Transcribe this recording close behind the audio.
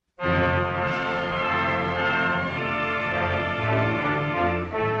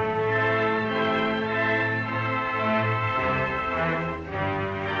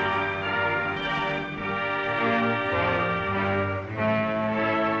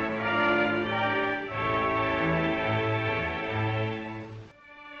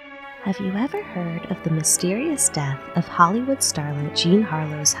Have you ever heard of the mysterious death of Hollywood starlet Jean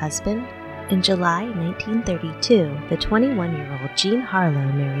Harlow's husband? In July 1932, the 21-year-old Jean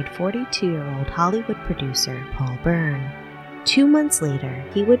Harlow married 42-year-old Hollywood producer Paul Bern. 2 months later,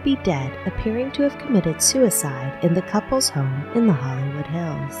 he would be dead, appearing to have committed suicide in the couple's home in the Hollywood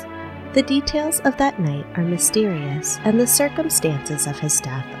Hills. The details of that night are mysterious, and the circumstances of his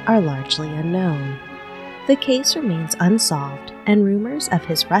death are largely unknown. The case remains unsolved, and rumors of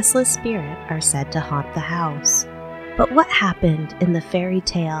his restless spirit are said to haunt the house. But what happened in the fairy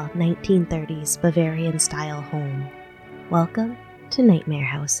tale 1930s Bavarian-style home? Welcome to Nightmare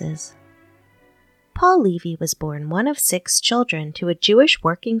Houses. Paul Levy was born one of 6 children to a Jewish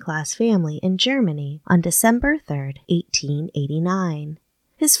working-class family in Germany on December 3, 1889.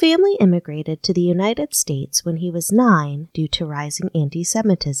 His family immigrated to the United States when he was 9 due to rising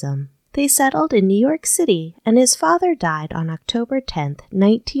anti-Semitism. They settled in New York City, and his father died on October 10,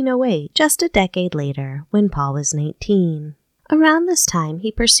 1908, just a decade later, when Paul was 19. Around this time,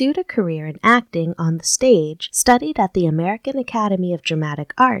 he pursued a career in acting on the stage, studied at the American Academy of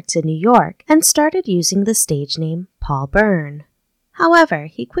Dramatic Arts in New York, and started using the stage name Paul Bern. However,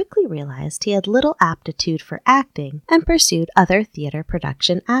 he quickly realized he had little aptitude for acting and pursued other theater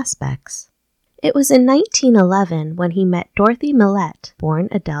production aspects. It was in 1911 when he met Dorothy Millette, born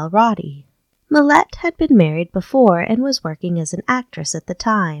Adele Roddy. Millette had been married before and was working as an actress at the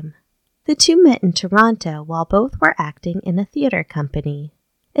time. The two met in Toronto while both were acting in a theater company.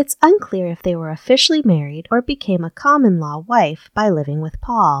 It's unclear if they were officially married or became a common-law wife by living with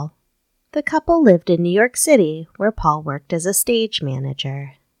Paul. The couple lived in New York City, where Paul worked as a stage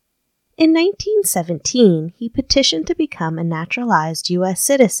manager. In 1917, he petitioned to become a naturalized U.S.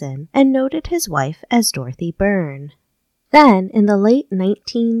 citizen and noted his wife as Dorothy Bern. Then, in the late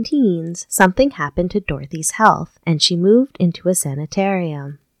 19-teens, something happened to Dorothy's health, and she moved into a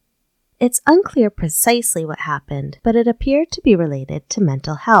sanitarium. It's unclear precisely what happened, but it appeared to be related to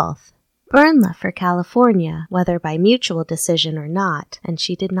mental health. Bern left for California, whether by mutual decision or not, and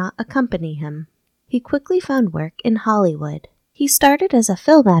she did not accompany him. He quickly found work in Hollywood. He started as a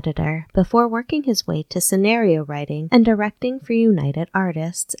film editor before working his way to scenario writing and directing for United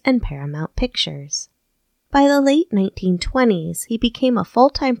Artists and Paramount Pictures. By the late 1920s, he became a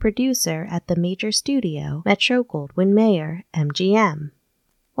full-time producer at the major studio Metro-Goldwyn-Mayer, MGM.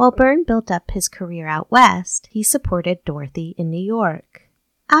 While Bern built up his career out west, he supported Dorothy in New York.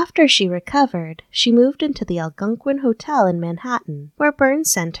 After she recovered, she moved into the Algonquin Hotel in Manhattan, where Bern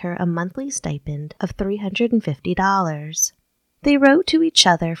sent her a monthly stipend of $350. They wrote to each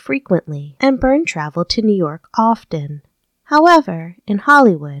other frequently, and Bern traveled to New York often. However, in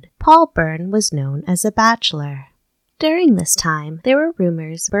Hollywood, Paul Bern was known as a bachelor. During this time, there were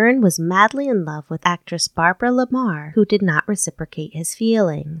rumors Bern was madly in love with actress Barbara Lamar, who did not reciprocate his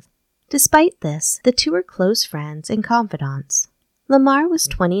feelings. Despite this, the two were close friends and confidants. Lamar was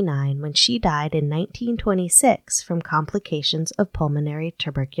 29 when she died in 1926 from complications of pulmonary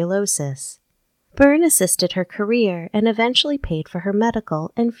tuberculosis. Bern assisted her career and eventually paid for her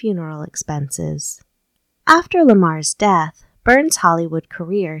medical and funeral expenses. After Lamar's death, Bern's Hollywood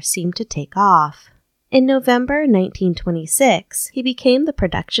career seemed to take off. In November 1926, he became the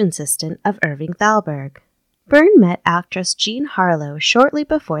production assistant of Irving Thalberg. Bern met actress Jean Harlow shortly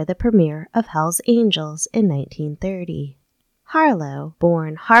before the premiere of Hell's Angels in 1930. Harlow,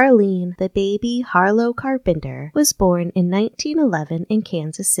 born Harleen the Baby Harlow Carpenter, was born in 1911 in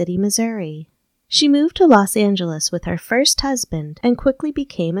Kansas City, Missouri. She moved to Los Angeles with her first husband and quickly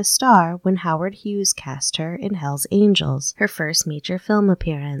became a star when Howard Hughes cast her in Hell's Angels, her first major film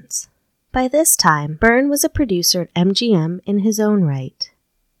appearance. By this time, Bern was a producer at MGM in his own right.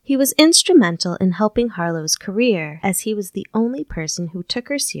 He was instrumental in helping Harlow's career, as he was the only person who took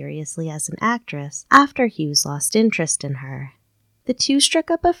her seriously as an actress after Hughes lost interest in her. The two struck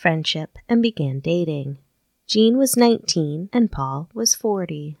up a friendship and began dating. Jean was 19 and Paul was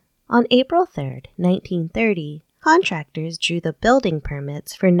 40. On April 3, 1930, contractors drew the building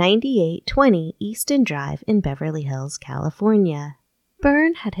permits for 9820 Easton Drive in Beverly Hills, California.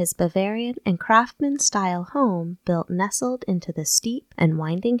 Bern had his Bavarian and Craftsman-style home built nestled into the steep and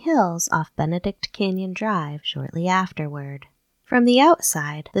winding hills off Benedict Canyon Drive shortly afterward. From the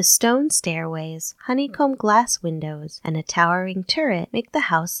outside, the stone stairways, honeycomb glass windows, and a towering turret make the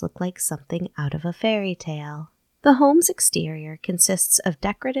house look like something out of a fairy tale. The home's exterior consists of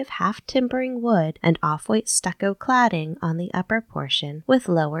decorative half-timbering wood and off-white stucco cladding on the upper portion with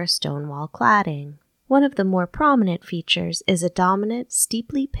lower stone wall cladding. One of the more prominent features is a dominant,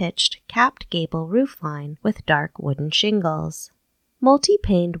 steeply pitched, capped gable roofline with dark wooden shingles.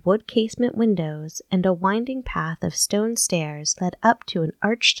 Multi-paned wood casement windows and a winding path of stone stairs led up to an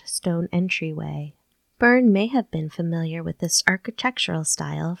arched stone entryway. Bern may have been familiar with this architectural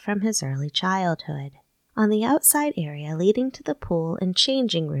style from his early childhood. On the outside area leading to the pool and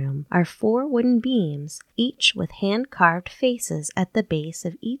changing room are 4 wooden beams, each with hand-carved faces at the base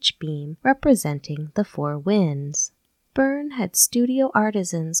of each beam representing the 4 winds. Bern had studio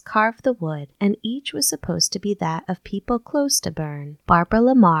artisans carve the wood, and each was supposed to be that of people close to Bern: Barbara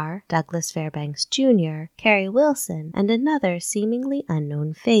Lamar, Douglas Fairbanks Jr., Carrie Wilson, and another seemingly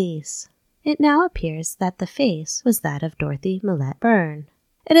unknown face. It now appears that the face was that of Dorothy Millette Bern.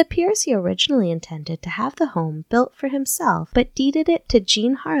 It appears he originally intended to have the home built for himself, but deeded it to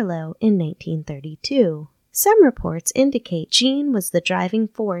Jean Harlow in 1932. Some reports indicate Jean was the driving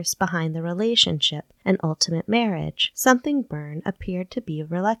force behind the relationship and ultimate marriage, something Bern appeared to be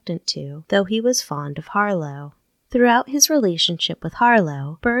reluctant to, though he was fond of Harlow. Throughout his relationship with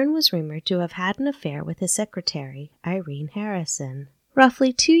Harlow, Bern was rumored to have had an affair with his secretary, Irene Harrison.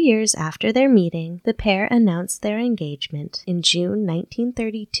 Roughly 2 years after their meeting, the pair announced their engagement in June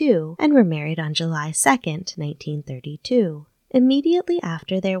 1932 and were married on July 2, 1932. Immediately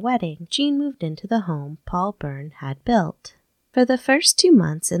after their wedding, Jean moved into the home Paul Bern had built. For the first 2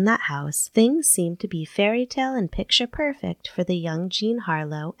 months in that house, things seemed to be fairy tale and picture perfect for the young Jean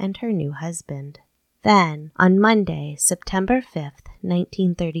Harlow and her new husband. Then, on Monday, September 5th,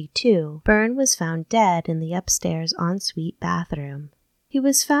 1932, Bern was found dead in the upstairs ensuite bathroom. He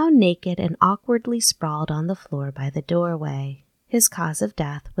was found naked and awkwardly sprawled on the floor by the doorway. His cause of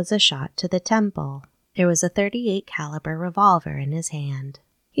death was a shot to the temple. There was a .38 caliber revolver in his hand.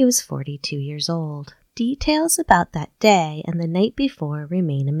 He was 42 years old. Details about that day and the night before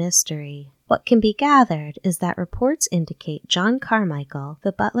remain a mystery. What can be gathered is that reports indicate John Carmichael,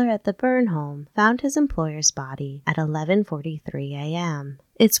 the butler at the Bern home, found his employer's body at 11:43 a.m.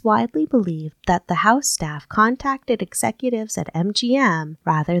 It's widely believed that the house staff contacted executives at MGM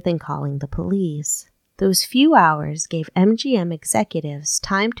rather than calling the police. Those few hours gave MGM executives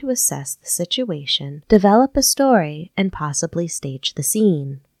time to assess the situation, develop a story, and possibly stage the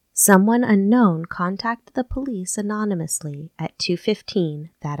scene. Someone unknown contacted the police anonymously at 2:15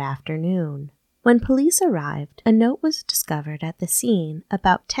 that afternoon. When police arrived, a note was discovered at the scene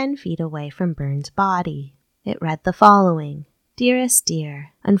about 10 feet away from Bern's body. It read the following: "Dearest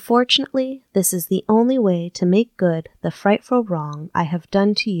dear, unfortunately, this is the only way to make good the frightful wrong I have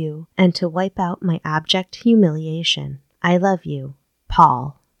done to you and to wipe out my abject humiliation. I love you.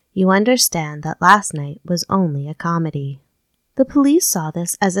 Paul. You understand that last night was only a comedy." The police saw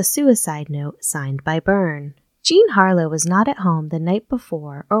this as a suicide note signed by Bern. Jean Harlow was not at home the night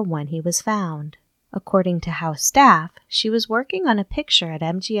before or when he was found. According to house staff, she was working on a picture at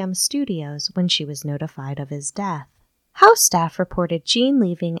MGM Studios when she was notified of his death. House staff reported Jean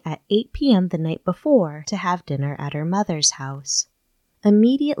leaving at 8 p.m. the night before to have dinner at her mother's house.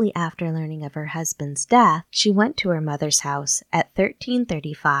 Immediately after learning of her husband's death, she went to her mother's house at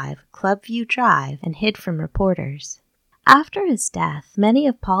 1335 Clubview Drive and hid from reporters. After his death, many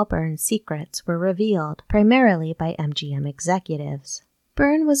of Paul Bern's secrets were revealed, primarily by MGM executives.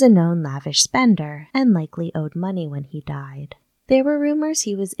 Bern was a known lavish spender and likely owed money when he died. There were rumors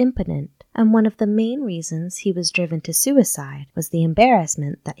he was impotent, and one of the main reasons he was driven to suicide was the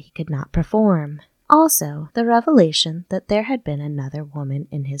embarrassment that he could not perform. Also, the revelation that there had been another woman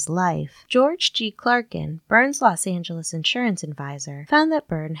in his life. George G. Clarkin, Bern's Los Angeles insurance advisor, found that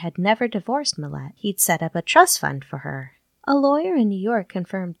Bern had never divorced Millette. He'd set up a trust fund for her. A lawyer in New York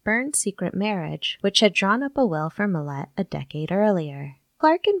confirmed Bern's secret marriage, which had drawn up a will for Millette a decade earlier.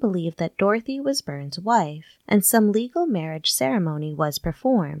 Clarkin believed that Dorothy was Bern's wife, and some legal marriage ceremony was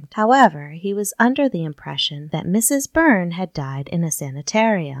performed. However, he was under the impression that Mrs. Bern had died in a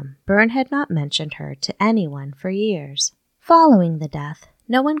sanitarium. Bern had not mentioned her to anyone for years. Following the death,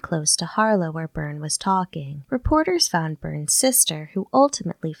 no one close to Harlow or Bern was talking. Reporters found Bern's sister, who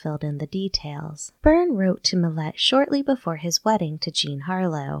ultimately filled in the details. Bern wrote to Millette shortly before his wedding to Jean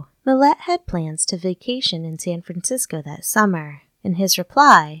Harlow. Millette had plans to vacation in San Francisco that summer. In his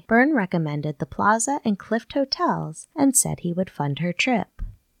reply, Bern recommended the Plaza and Clift hotels and said he would fund her trip.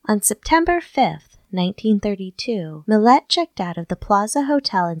 On September 5th, 1932, Millette checked out of the Plaza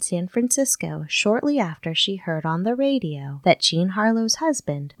Hotel in San Francisco shortly after she heard on the radio that Jean Harlow's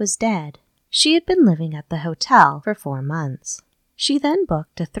husband was dead. She had been living at the hotel for 4 months. She then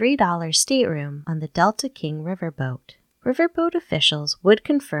booked a $3 stateroom on the Delta King riverboat. Riverboat officials would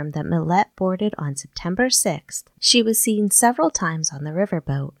confirm that Millette boarded on September 6th. She was seen several times on the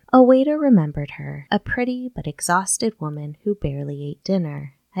riverboat. A waiter remembered her, a pretty but exhausted woman who barely ate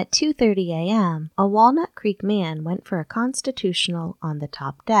dinner. At 2:30 a.m., a Walnut Creek man went for a constitutional on the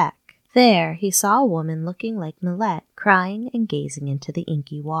top deck. There, he saw a woman looking like Millette, crying and gazing into the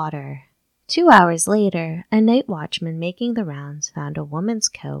inky water. 2 hours later, a night watchman making the rounds found a woman's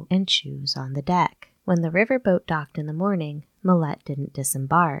coat and shoes on the deck. When the riverboat docked in the morning, Millette didn't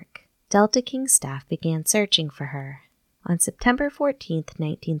disembark. Delta King's staff began searching for her. On September 14,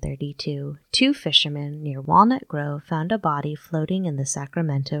 1932, 2 fishermen near Walnut Grove found a body floating in the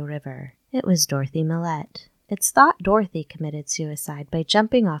Sacramento River. It was Dorothy Millette. It's thought Dorothy committed suicide by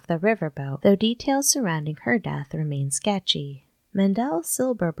jumping off the riverboat, though details surrounding her death remain sketchy. Mendel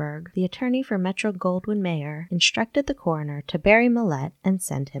Silberberg, the attorney for Metro-Goldwyn-Mayer, instructed the coroner to bury Millette and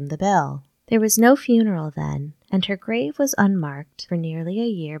send him the bill. There was no funeral then, and her grave was unmarked for nearly a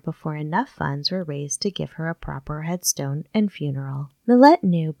year before enough funds were raised to give her a proper headstone and funeral. Millette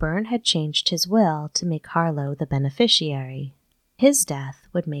knew Bern had changed his will to make Harlow the beneficiary. His death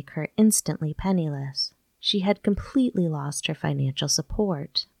would make her instantly penniless. She had completely lost her financial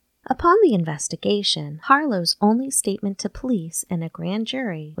support. Upon the investigation, Harlow's only statement to police and a grand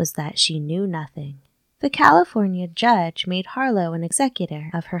jury was that she knew nothing. The California judge made Harlow an executor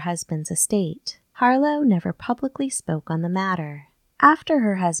of her husband's estate. Harlow never publicly spoke on the matter. After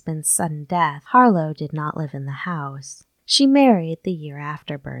her husband's sudden death, Harlow did not live in the house. She married the year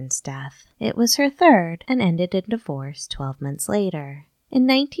after Bern's death. It was her third and ended in divorce 12 months later. In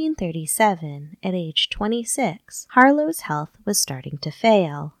 1937, at age 26, Harlow's health was starting to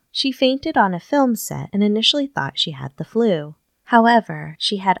fail. She fainted on a film set and initially thought she had the flu. However,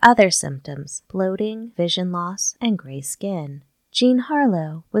 she had other symptoms: bloating, vision loss, and gray skin. Jean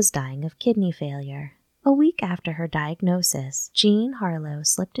Harlow was dying of kidney failure. A week after her diagnosis, Jean Harlow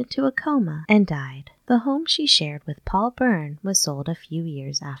slipped into a coma and died. The home she shared with Paul Bern was sold a few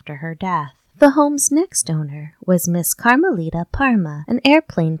years after her death. The home's next owner was Miss Carmelita Parma, an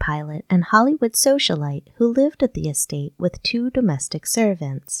airplane pilot and Hollywood socialite who lived at the estate with 2 domestic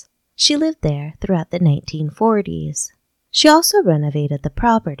servants. She lived there throughout the 1940s. She also renovated the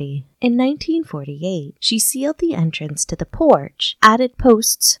property. In 1948, she sealed the entrance to the porch, added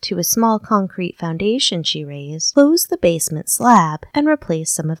posts to a small concrete foundation she raised, closed the basement slab, and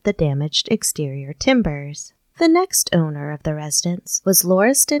replaced some of the damaged exterior timbers. The next owner of the residence was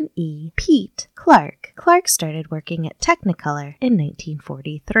Lauriston E. Pete Clark. Clark started working at Technicolor in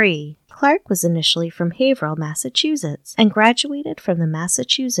 1943. Clark was initially from Haverhill, Massachusetts, and graduated from the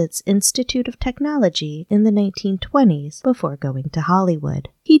Massachusetts Institute of Technology in the 1920s before going to Hollywood.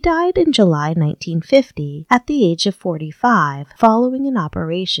 He died in July 1950 at the age of 45 following an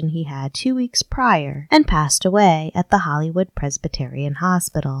operation he had 2 weeks prior, and passed away at the Hollywood Presbyterian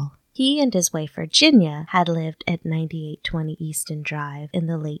Hospital. He and his wife Virginia had lived at 9820 Easton Drive in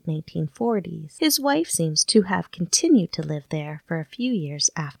the late 1940s. His wife seems to have continued to live there for a few years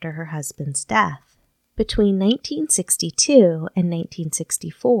after her husband's death. Between 1962 and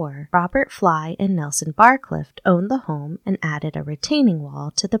 1964, Robert Fly and Nelson Barclift owned the home and added a retaining wall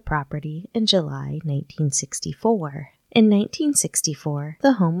to the property in July 1964. In 1964,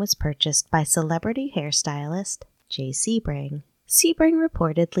 the home was purchased by celebrity hairstylist Jay Sebring. Sebring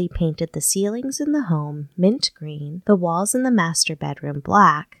reportedly painted the ceilings in the home mint green, the walls in the master bedroom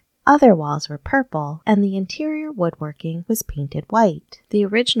black, other walls were purple, and the interior woodworking was painted white. The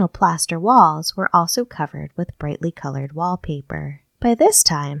original plaster walls were also covered with brightly colored wallpaper. By this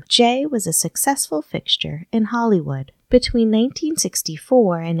time, Jay was a successful fixture in Hollywood. Between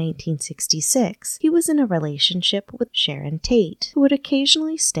 1964 and 1966, he was in a relationship with Sharon Tate, who would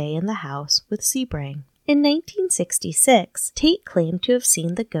occasionally stay in the house with Sebring. In 1966, Tate claimed to have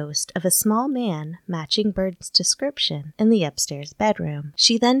seen the ghost of a small man matching Bern's description in the upstairs bedroom.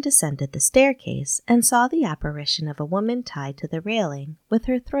 She then descended the staircase and saw the apparition of a woman tied to the railing with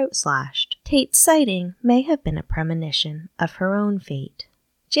her throat slashed. Tate's sighting may have been a premonition of her own fate.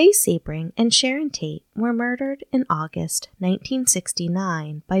 Jay Sebring and Sharon Tate were murdered in August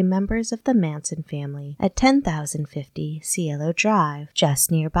 1969 by members of the Manson family at 10,050 Cielo Drive,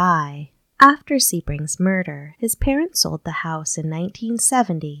 just nearby. After Sebring's murder, his parents sold the house in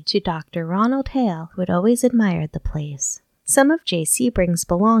 1970 to Dr. Ronald Hale, who had always admired the place. Some of Jay Sebring's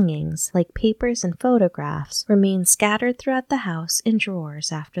belongings, like papers and photographs, remain scattered throughout the house in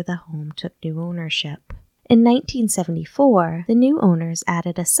drawers after the home took new ownership. In 1974, the new owners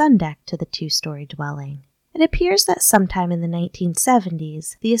added a sun deck to the 2-story dwelling. It appears that sometime in the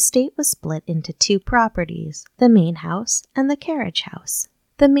 1970s, the estate was split into 2 properties, the main house and the carriage house.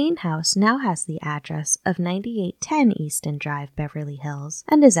 The main house now has the address of 9810 Easton Drive, Beverly Hills,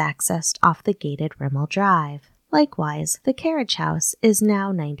 and is accessed off the gated Rimmel Drive. Likewise, the carriage house is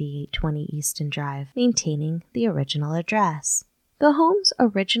now 9820 Easton Drive, maintaining the original address. The home's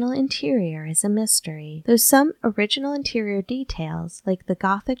original interior is a mystery, though some original interior details, like the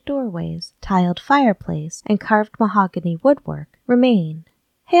Gothic doorways, tiled fireplace, and carved mahogany woodwork, remain.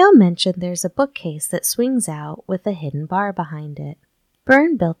 Hale mentioned there's a bookcase that swings out with a hidden bar behind it.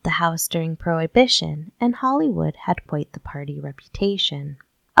 Bern built the house during Prohibition, and Hollywood had quite the party reputation.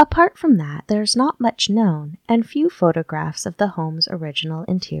 Apart from that, there's not much known, and few photographs of the home's original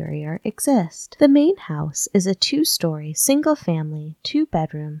interior exist. The main house is a 2-story, single-family,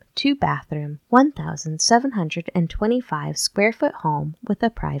 2-bedroom, 2-bathroom, 1,725 square foot home with a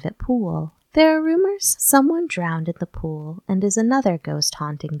private pool. There are rumors someone drowned in the pool and is another ghost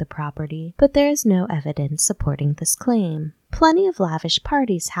haunting the property, but there is no evidence supporting this claim. Plenty of lavish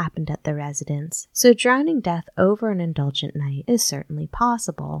parties happened at the residence, so drowning death over an indulgent night is certainly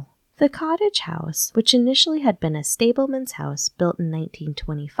possible. The cottage house, which initially had been a stableman's house built in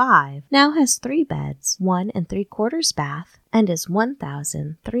 1925, now has 3 beds, 1 3/4 bath, and is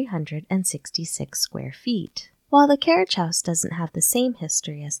 1,366 square feet. While the carriage house doesn't have the same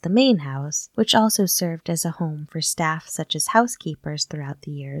history as the main house, which also served as a home for staff such as housekeepers throughout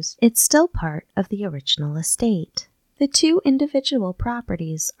the years, it's still part of the original estate. The 2 individual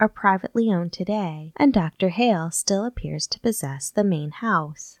properties are privately owned today, and Dr. Hale still appears to possess the main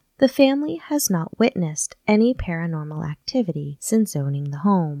house. The family has not witnessed any paranormal activity since owning the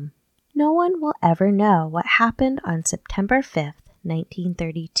home. No one will ever know what happened on September 5th,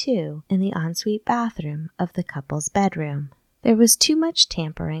 1932, in the ensuite bathroom of the couple's bedroom. There was too much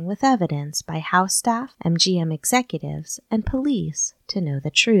tampering with evidence by house staff, MGM executives, and police to know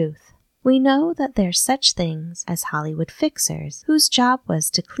the truth. We know that there's such things as Hollywood fixers, whose job was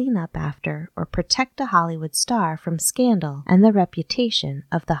to clean up after or protect a Hollywood star from scandal and the reputation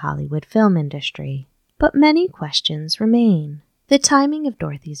of the Hollywood film industry. But many questions remain. The timing of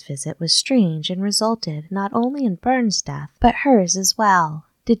Dorothy's visit was strange and resulted not only in Bern's death, but hers as well.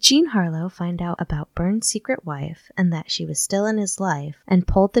 Did Jean Harlow find out about Bern's secret wife and that she was still in his life and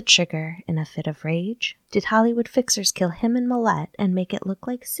pulled the trigger in a fit of rage? Did Hollywood fixers kill him and Millette and make it look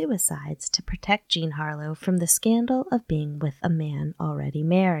like suicides to protect Jean Harlow from the scandal of being with a man already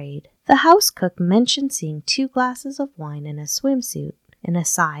married? The house cook mentioned seeing 2 glasses of wine in a swimsuit, in a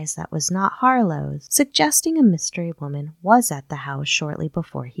size that was not Harlow's, suggesting a mystery woman was at the house shortly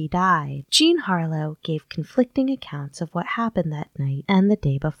before he died. Jean Harlow gave conflicting accounts of what happened that night and the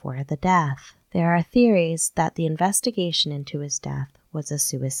day before the death. There are theories that the investigation into his death was a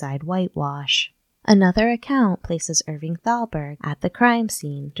suicide whitewash. Another account places Irving Thalberg at the crime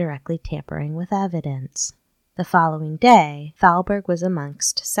scene, directly tampering with evidence. The following day, Thalberg was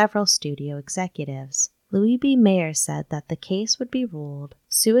amongst several studio executives. Louis B. Mayer said that the case would be ruled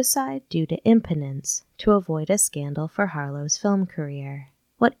suicide due to impotence to avoid a scandal for Harlow's film career.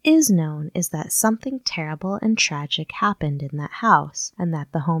 What is known is that something terrible and tragic happened in that house, and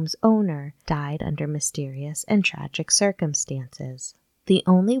that the home's owner died under mysterious and tragic circumstances. The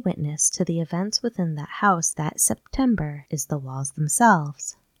only witness to the events within that house that September is the walls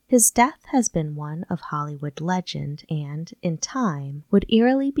themselves. His death has been one of Hollywood legend and, in time, would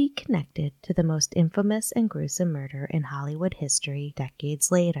eerily be connected to the most infamous and gruesome murder in Hollywood history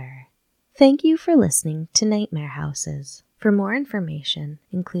decades later. Thank you for listening to Nightmare Houses. For more information,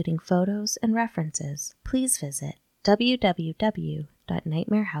 including photos and references, please visit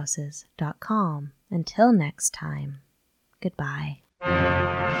www.nightmarehouses.com. Until next time, goodbye.